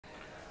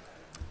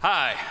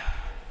Hi,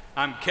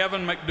 I'm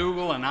Kevin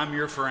McDugle, and I'm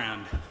your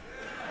friend.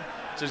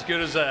 It's as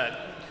good as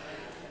that.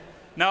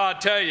 Now, I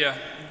tell you,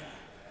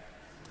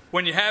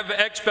 when you have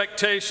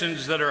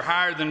expectations that are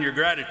higher than your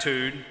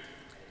gratitude,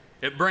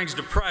 it brings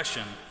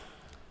depression.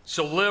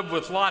 So live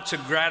with lots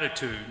of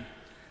gratitude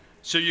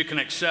so you can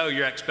excel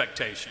your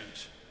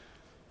expectations.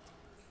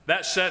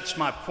 That sets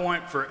my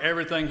point for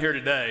everything here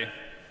today.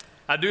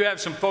 I do have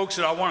some folks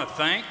that I want to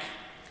thank.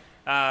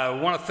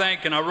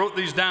 And I wrote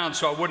these down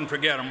so I wouldn't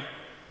forget them.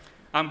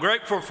 I'm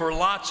grateful for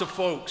lots of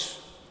folks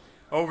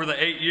over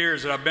the 8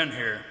 years that I've been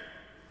here.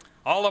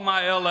 All of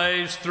my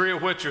LAs, 3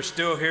 of which are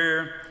still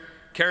here: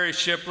 Carrie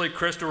Shipley,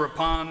 Krista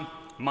Rapon,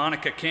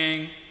 Monica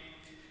King.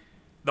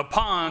 The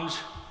Ponds,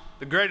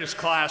 the greatest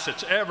class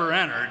that's ever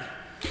entered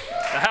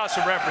the House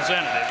of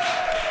Representatives.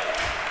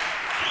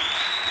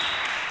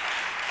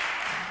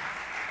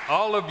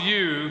 All of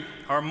you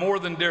are more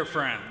than dear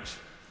friends.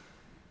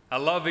 I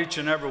love each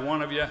and every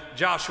one of you.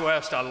 Josh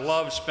West, I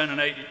love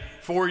spending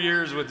 4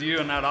 years with you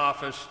in that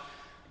office,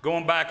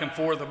 going back and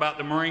forth about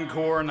the Marine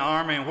Corps and the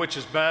Army and which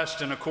is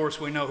best, and of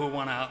course we know who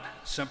won out,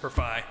 Semper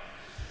Fi.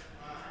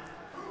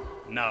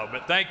 No,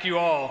 but thank you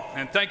all,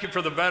 and thank you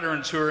for the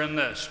veterans who are in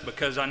this,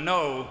 because I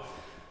know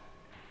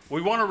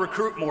we want to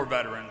recruit more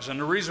veterans, and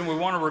the reason we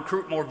want to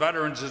recruit more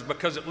veterans is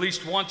because at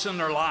least once in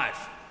their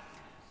life,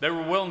 they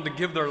were willing to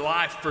give their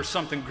life for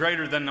something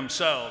greater than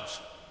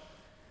themselves.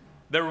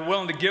 They were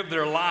willing to give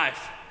their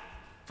life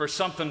for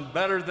something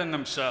better than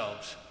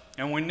themselves.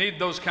 And we need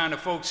those kind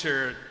of folks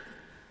here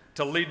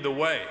to lead the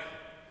way.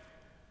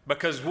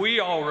 Because we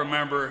all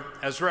remember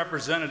as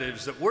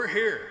representatives that we're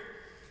here.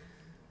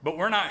 But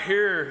we're not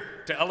here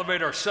to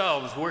elevate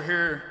ourselves. We're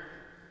here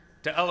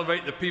to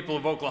elevate the people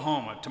of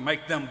Oklahoma, to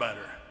make them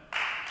better.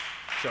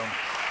 So,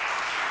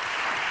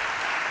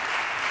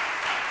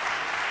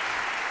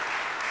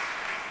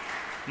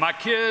 my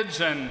kids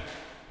and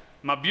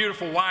my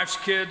beautiful wife's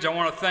kids, I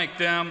want to thank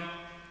them.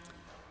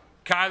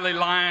 Kylie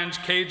Lyons,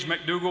 Cage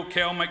McDugle,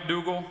 Kel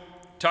McDugle,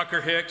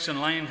 Tucker Hicks,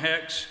 and Lane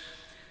Hicks.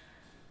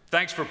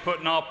 Thanks for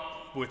putting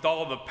up with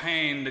all the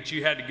pain that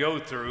you had to go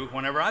through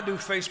whenever I do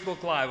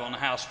Facebook Live on the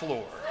House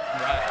floor.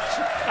 Right?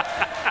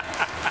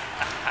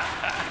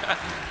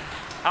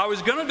 I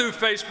was going to do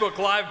Facebook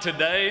Live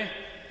today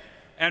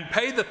and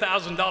pay the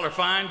 $1,000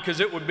 fine because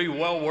it would be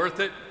well worth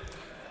it.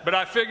 But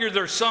I figured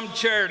there's some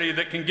charity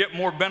that can get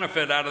more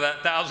benefit out of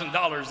that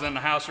 $1,000 than the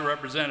House of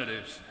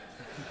Representatives.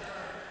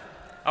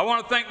 I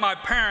want to thank my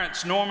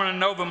parents, Norman and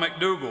Nova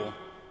McDugle.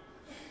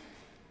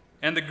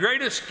 And the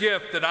greatest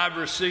gift that I've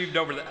received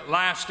over the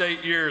last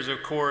 8 years,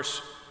 of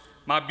course,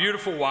 my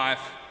beautiful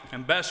wife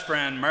and best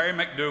friend, Mary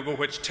McDugle,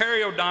 which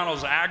Terry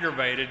O'Donnell's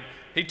aggravated.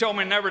 He told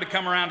me never to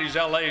come around these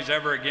LAs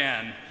ever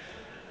again.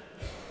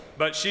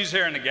 But she's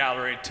here in the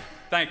gallery.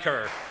 Thank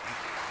her.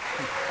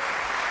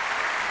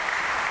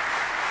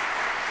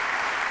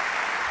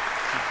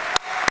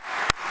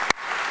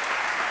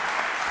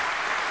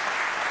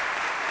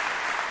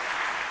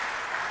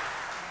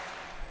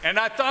 And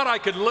I thought I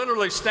could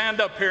literally stand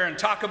up here and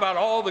talk about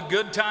all the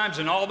good times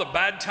and all the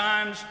bad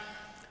times,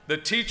 the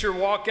teacher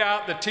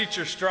walkout, the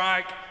teacher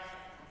strike,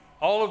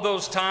 all of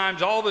those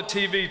times, all the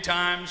TV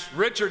times,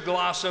 Richard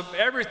Glossip,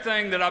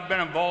 everything that I've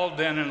been involved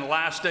in the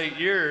last 8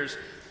 years.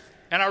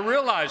 And I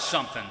realized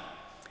something.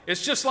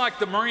 It's just like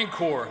the Marine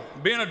Corps,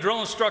 being a drill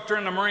instructor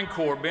in the Marine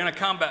Corps, being a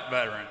combat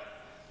veteran.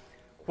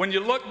 When you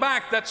look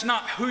back, that's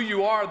not who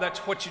you are, that's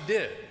what you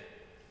did.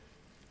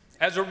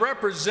 As a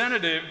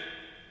representative,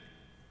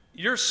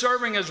 you're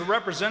serving as a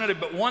representative,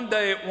 but one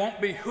day it won't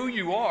be who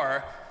you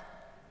are.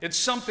 It's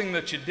something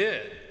that you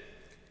did.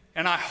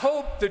 And I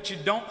hope that you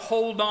don't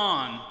hold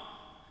on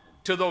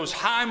to those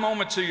high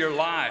moments of your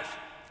life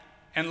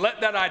and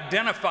let that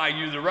identify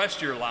you the rest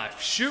of your life.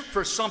 Shoot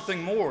for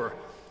something more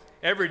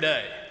every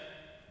day.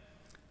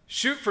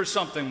 Shoot for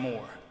something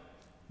more.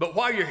 But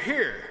while you're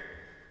here,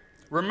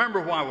 remember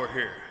why we're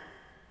here.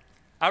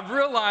 I've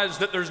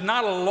realized that there's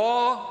not a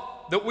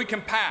law that we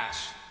can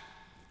pass.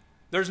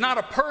 There's not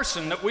a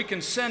person that we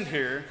can send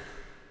here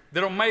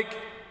that'll make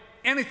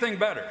anything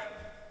better.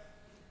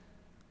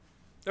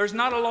 There's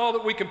not a law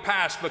that we can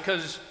pass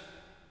because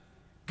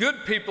good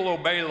people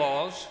obey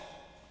laws,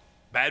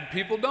 bad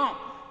people don't.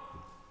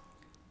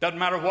 Doesn't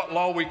matter what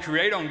law we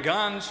create on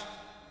guns,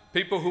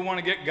 people who want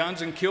to get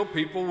guns and kill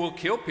people will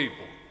kill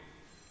people.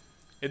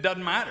 It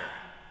doesn't matter.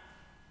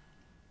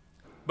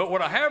 But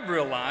what I have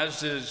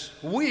realized is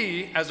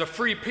we as a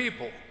free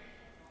people,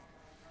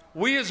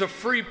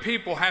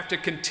 have to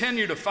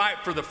continue to fight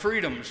for the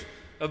freedoms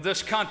of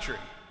this country.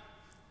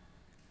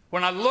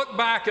 When I look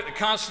back at the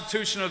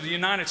Constitution of the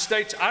United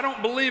States, I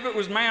don't believe it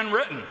was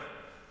man-written.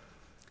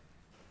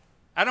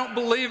 I don't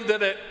believe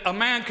that a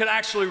man could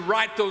actually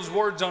write those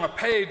words on a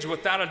page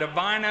without a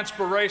divine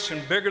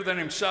inspiration bigger than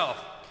himself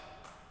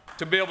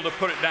to be able to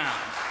put it down.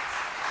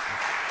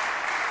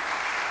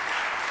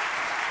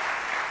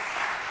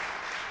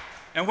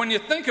 And when you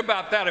think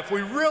about that, if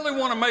we really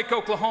want to make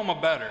Oklahoma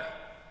better,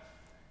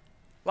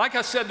 like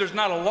I said, there's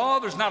not a law,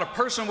 there's not a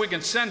person we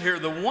can send here.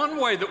 The one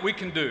way that we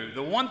can do,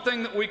 the one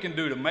thing that we can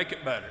do to make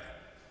it better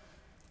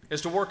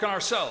is to work on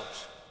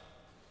ourselves.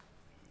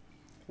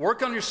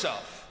 Work on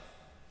yourself.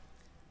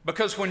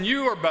 Because when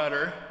you are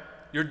better,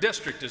 your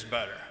district is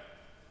better.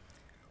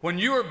 When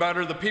you are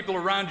better, the people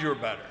around you are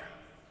better.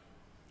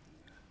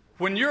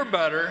 When you're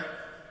better,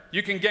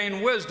 you can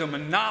gain wisdom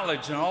and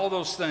knowledge and all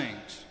those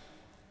things.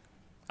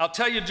 I'll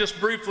tell you just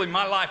briefly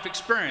my life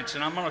experience,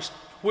 and I'm going to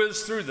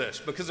whiz through this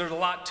because there's a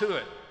lot to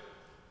it.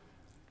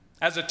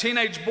 As a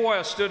teenage boy,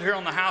 I stood here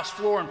on the house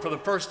floor and for the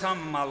first time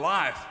in my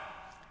life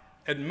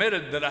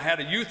admitted that I had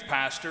a youth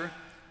pastor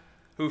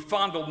who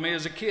fondled me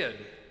as a kid.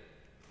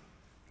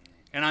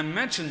 And I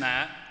mention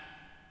that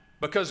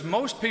because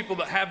most people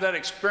that have that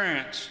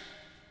experience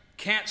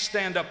can't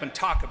stand up and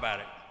talk about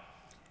it.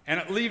 And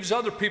it leaves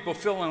other people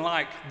feeling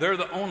like they're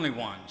the only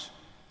ones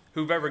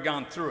who've ever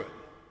gone through it.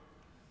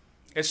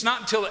 It's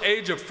not until the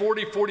age of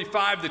 40,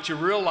 45 that you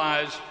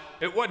realize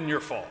it wasn't your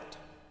fault.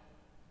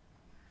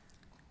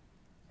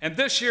 And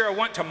this year I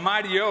went to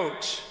Mighty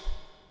Oaks.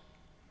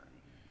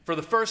 For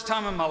the first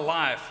time in my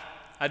life,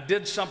 I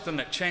did something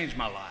that changed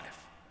my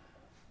life.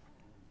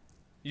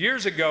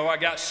 Years ago, I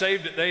got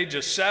saved at the age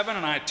of 7,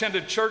 and I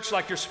attended church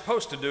like you're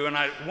supposed to do, and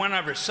I went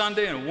every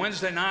Sunday and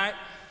Wednesday night,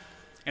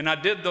 and I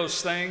did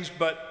those things,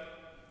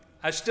 but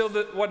I still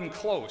wasn't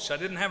close. I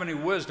didn't have any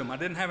wisdom. I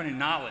didn't have any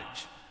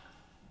knowledge.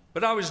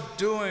 But I was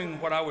doing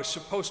what I was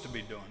supposed to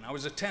be doing. I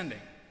was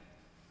attending.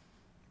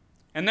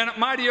 And then at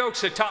Mighty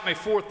Oaks, they taught me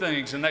 4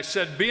 things, and they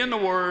said, be in the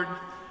Word,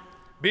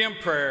 be in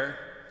prayer,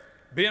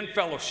 be in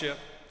fellowship,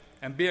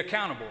 and be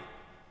accountable.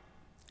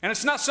 And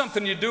it's not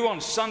something you do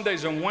on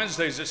Sundays and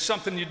Wednesdays. It's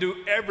something you do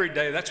every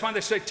day. That's why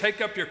they say,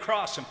 take up your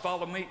cross and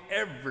follow me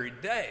every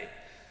day.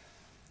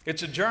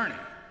 It's a journey.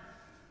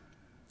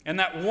 And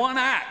that one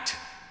act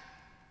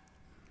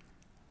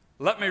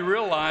let me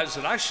realize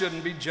that I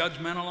shouldn't be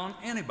judgmental on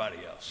anybody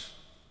else.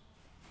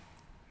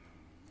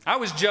 I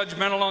was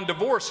judgmental on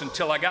divorce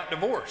until I got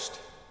divorced.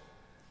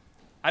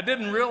 I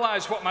didn't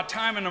realize what my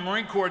time in the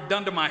Marine Corps had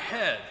done to my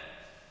head.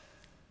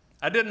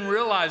 I didn't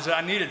realize that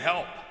I needed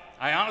help.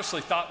 I honestly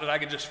thought that I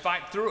could just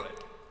fight through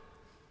it.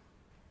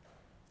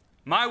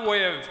 My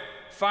way of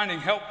finding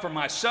help for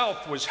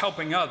myself was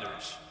helping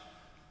others.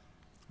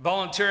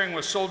 Volunteering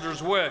with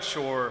Soldier's Wish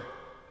or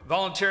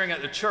volunteering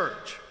at the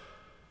church.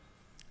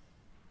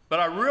 But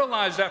I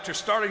realized after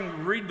starting to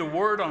read the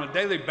Word on a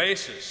daily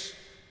basis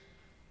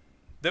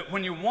that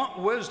when you want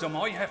wisdom,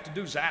 all you have to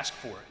do is ask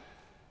for it.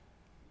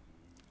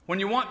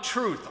 When you want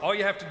truth, all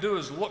you have to do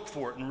is look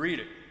for it and read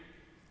it.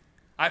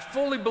 I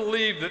fully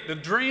believe that the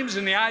dreams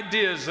and the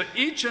ideas that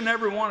each and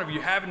every one of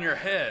you have in your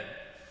head,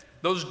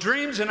 those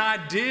dreams and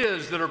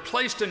ideas that are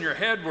placed in your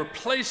head were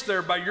placed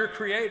there by your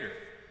Creator.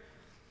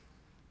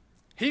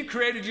 He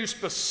created you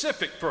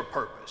specific for a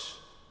purpose.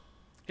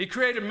 He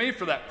created me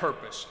for that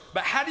purpose.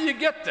 But how do you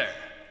get there?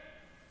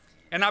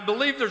 And I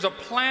believe there's a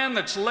plan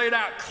that's laid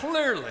out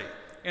clearly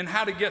in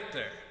how to get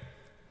there.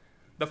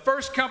 The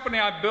first company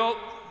I built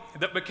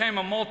that became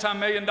a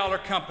multi-million-dollar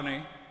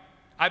company,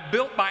 I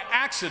built by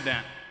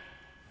accident.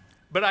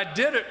 But I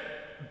did it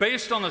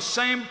based on the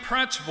same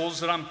principles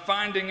that I'm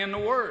finding in the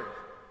Word.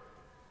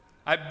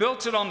 I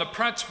built it on the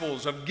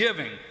principles of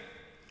giving.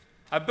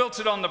 I built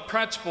it on the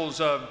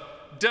principles of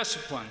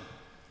discipline,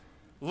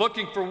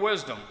 looking for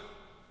wisdom.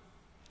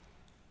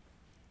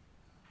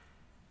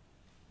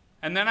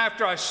 And then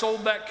after I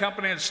sold that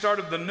company and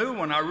started the new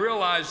one, I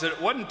realized that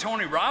it wasn't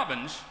Tony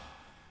Robbins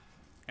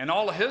and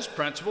all of his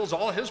principles.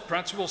 All of his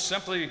principles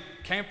simply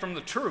came from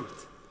the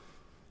truth.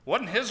 It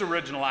wasn't his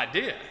original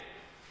idea.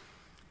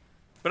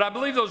 But I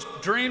believe those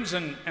dreams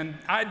and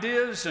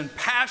ideas and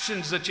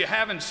passions that you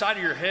have inside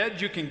of your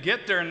head, you can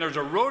get there, and there's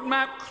a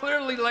roadmap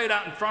clearly laid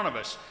out in front of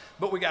us,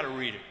 but we got to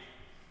read it.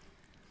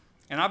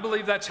 And I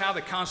believe that's how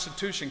the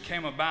Constitution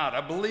came about.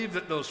 I believe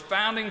that those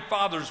founding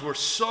fathers were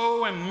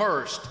so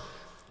immersed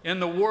in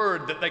the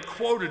Word that they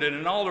quoted it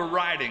in all their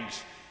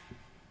writings.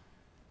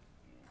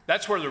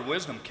 That's where their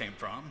wisdom came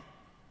from.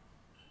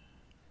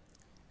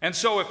 And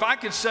so if I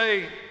could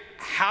say,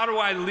 how do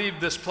I leave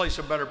this place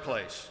a better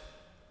place?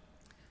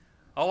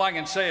 All I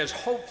can say is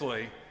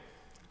hopefully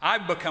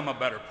I've become a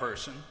better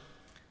person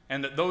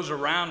and that those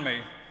around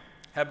me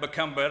have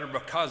become better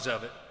because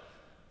of it,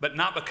 but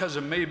not because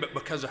of me, but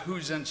because of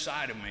who's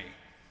inside of me.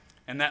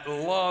 And that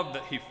love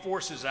that He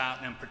forces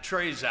out and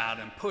portrays out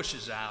and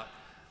pushes out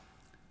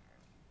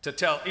to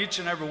tell each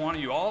and every one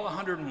of you, all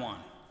 101,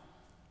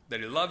 that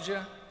He loves you,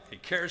 He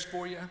cares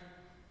for you,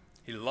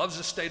 He loves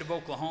the state of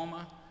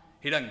Oklahoma.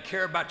 He doesn't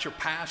care about your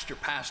past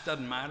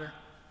doesn't matter.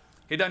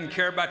 He doesn't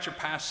care about your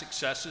past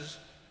successes.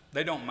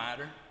 They don't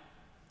matter.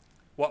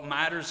 What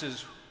matters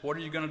is, what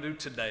are you going to do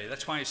today?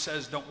 That's why He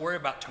says, don't worry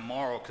about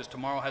tomorrow, because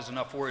tomorrow has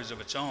enough worries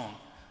of its own.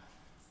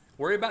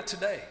 Worry about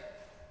today.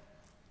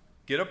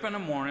 Get up in the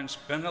morning,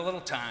 spend a little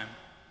time,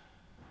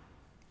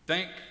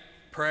 think,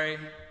 pray,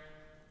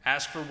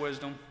 ask for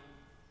wisdom,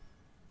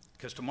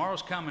 because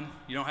tomorrow's coming.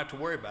 You don't have to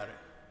worry about it.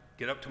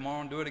 Get up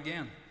tomorrow and do it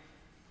again.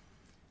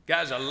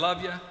 Guys, I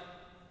love you.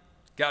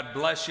 God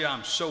bless you.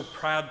 I'm so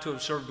proud to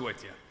have served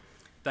with you.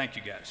 Thank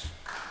you, guys.